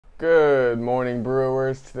Good morning,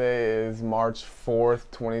 brewers. Today is March 4th,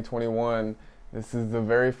 2021. This is the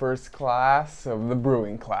very first class of the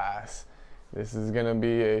Brewing Class. This is going to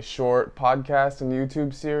be a short podcast and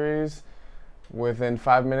YouTube series. Within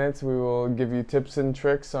 5 minutes, we will give you tips and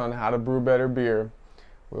tricks on how to brew better beer.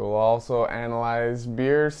 We will also analyze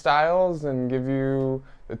beer styles and give you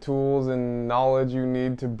the tools and knowledge you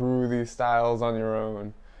need to brew these styles on your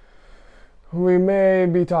own. We may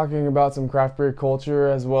be talking about some craft beer culture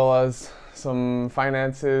as well as some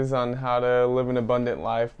finances on how to live an abundant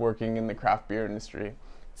life working in the craft beer industry.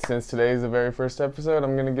 Since today is the very first episode,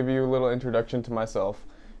 I'm going to give you a little introduction to myself.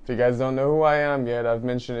 If you guys don't know who I am yet, I've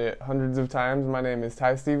mentioned it hundreds of times. My name is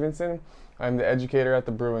Ty Stevenson. I'm the educator at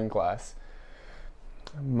the Brewing Class.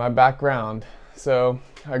 My background. So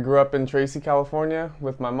I grew up in Tracy, California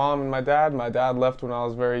with my mom and my dad. My dad left when I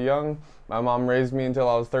was very young. My mom raised me until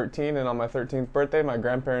I was 13, and on my 13th birthday, my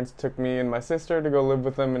grandparents took me and my sister to go live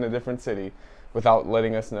with them in a different city without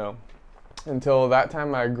letting us know. Until that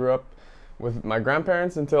time, I grew up with my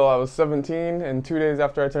grandparents until I was 17, and 2 days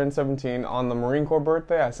after I turned 17, on the Marine Corps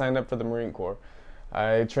birthday, I signed up for the Marine Corps.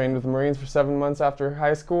 I trained with the Marines for 7 months after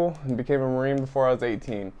high school and became a Marine before I was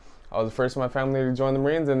 18. I was the first in my family to join the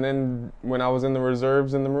Marines, and then when I was in the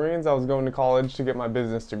reserves in the Marines, I was going to college to get my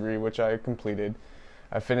business degree, which I completed.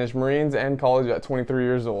 I finished Marines and college at 23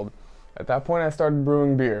 years old. At that point, I started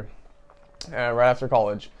brewing beer right after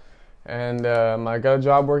college. And I got a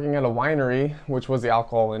job working at a winery, which was the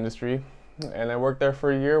alcohol industry. And I worked there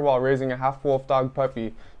for a year while raising a half-wolf dog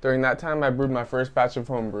puppy. During that time, I brewed my first batch of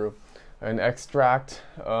homebrew. An extract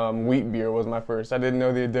wheat beer was my first. I didn't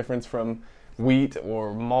know the difference from wheat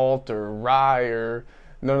or malt or rye or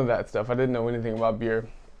none of that stuff. I didn't know anything about beer.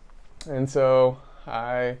 And so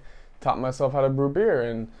I taught myself how to brew beer,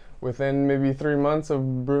 and within maybe 3 months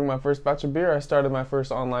of brewing my first batch of beer, I started my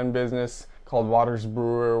first online business called Waters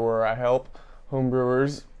Brewer, where I help home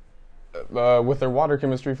brewers with their water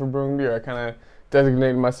chemistry for brewing beer. I kind of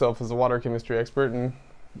designated myself as a water chemistry expert, and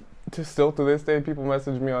still to this day, people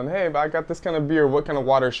message me on, "Hey, but I got this kind of beer. What kind of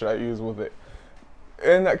water should I use with it?"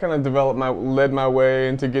 And that kind of led my way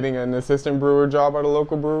into getting an assistant brewer job at a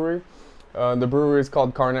local brewery. The brewery is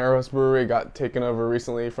called Carneros Brewery. It got taken over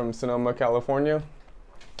recently from Sonoma, California.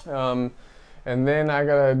 And then I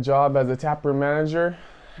got a job as a taproom manager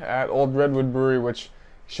at Old Redwood Brewery, which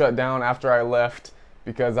shut down after I left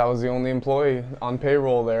because I was the only employee on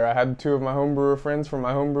payroll there. I had 2 of my homebrewer friends from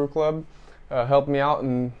my homebrew club help me out,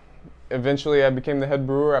 and eventually I became the head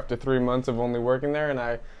brewer after 3 months of only working there, and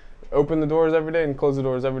I opened the doors every day and closed the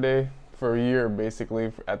doors every day for a year,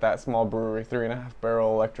 basically, at that small brewery, 3.5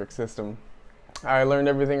 barrel electric system. I learned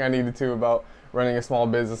everything I needed to about running a small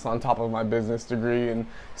business on top of my business degree and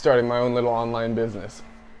starting my own little online business.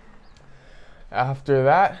 After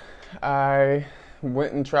that, I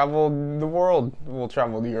went and traveled the world. Well,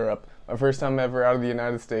 traveled Europe. My first time ever out of the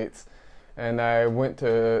United States. And I went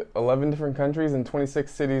to 11 different countries and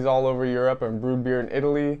 26 cities all over Europe and brewed beer in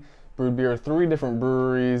Italy, brewed beer at 3 different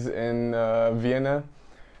breweries in Vienna.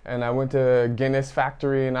 And I went to Guinness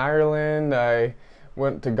Factory in Ireland. I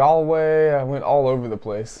went to Galway. I went all over the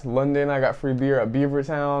place. London, I got free beer at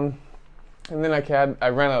Beavertown. And then I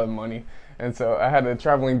ran out of money. And so I had a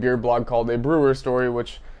traveling beer blog called A Brewer Story,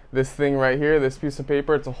 which this thing right here, this piece of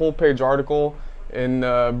paper, it's a whole page article in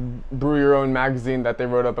Brew Your Own magazine that they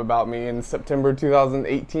wrote up about me in September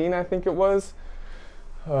 2018, I think it was.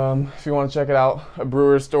 If you want to check it out, A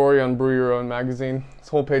Brewer Story on Brew Your Own magazine. It's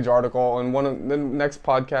a whole page article, and one of the next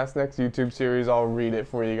podcast, next YouTube series, I'll read it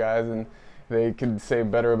for you guys, and they could say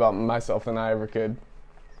better about myself than I ever could.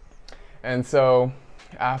 And so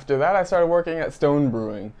after that, I started working at Stone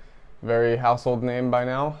Brewing, very household name by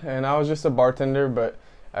now, and I was just a bartender, but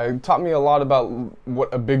it taught me a lot about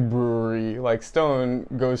what a big brewery like Stone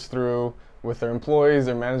goes through with their employees,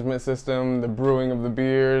 their management system, the brewing of the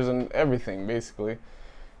beers, and everything, basically.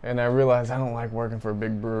 And I realized I don't like working for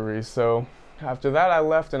big breweries. So after that, I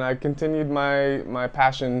left and I continued my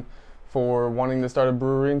passion for wanting to start a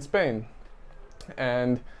brewery in Spain.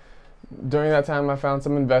 And during that time, I found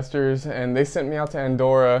some investors, and they sent me out to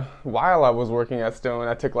Andorra while I was working at Stone.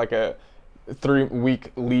 I took like a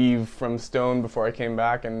 3-week leave from Stone before I came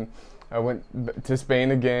back, and I went to Spain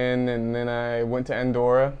again, and then I went to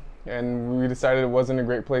Andorra, and we decided it wasn't a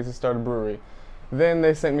great place to start a brewery. Then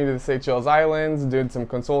they sent me to the Seychelles Islands, did some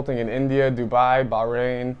consulting in India, Dubai,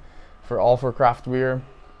 Bahrain, for craft beer.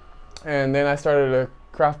 And then I started a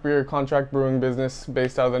craft beer contract brewing business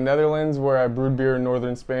based out of the Netherlands, where I brewed beer in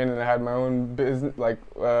northern Spain, and I had my own business,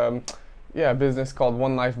 business called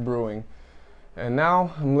One Life Brewing. And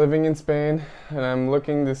now I'm living in Spain, and I'm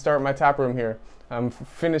looking to start my tap room here. I'm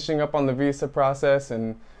finishing up on the visa process,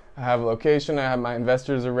 and I have a location. I have my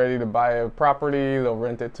investors are ready to buy a property. They'll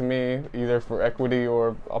rent it to me either for equity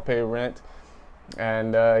or I'll pay rent.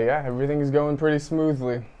 And yeah, everything's going pretty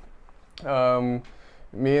smoothly.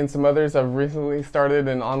 Me and some others have recently started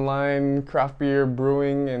an online craft beer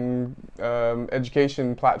brewing and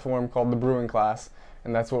education platform called the Brewing Class,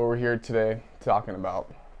 and that's what we're here today talking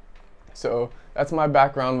about. So that's my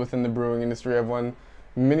background within the brewing industry. I've won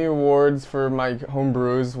many awards for my home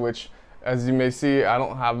brews, which, as you may see, I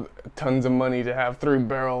don't have tons of money to have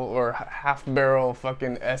 3-barrel or half-barrel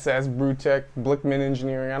fucking SS Brewtech Blickman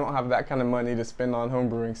engineering. I don't have that kind of money to spend on home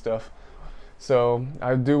brewing stuff. So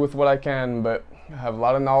I do with what I can, but I have a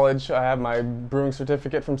lot of knowledge. I have my brewing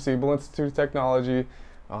certificate from Siebel Institute of Technology,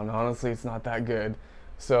 and honestly, it's not that good.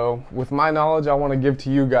 So with my knowledge, I want to give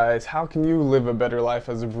to you guys, how can you live a better life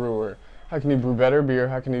as a brewer? How can you brew better beer?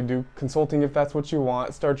 How can you do consulting if that's what you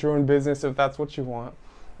want? Start your own business if that's what you want?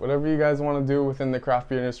 Whatever you guys want to do within the craft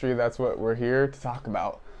beer industry, that's what we're here to talk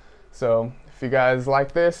about. So if you guys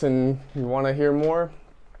like this and you want to hear more,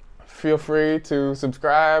 feel free to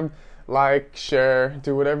subscribe, like, share,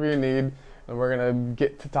 do whatever you need, and we're gonna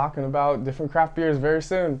get to talking about different craft beers very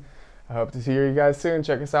soon. I hope to see you guys soon.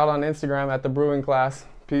 Check us out on Instagram at the Brewing Class.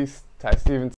 Peace. Ty Stevens.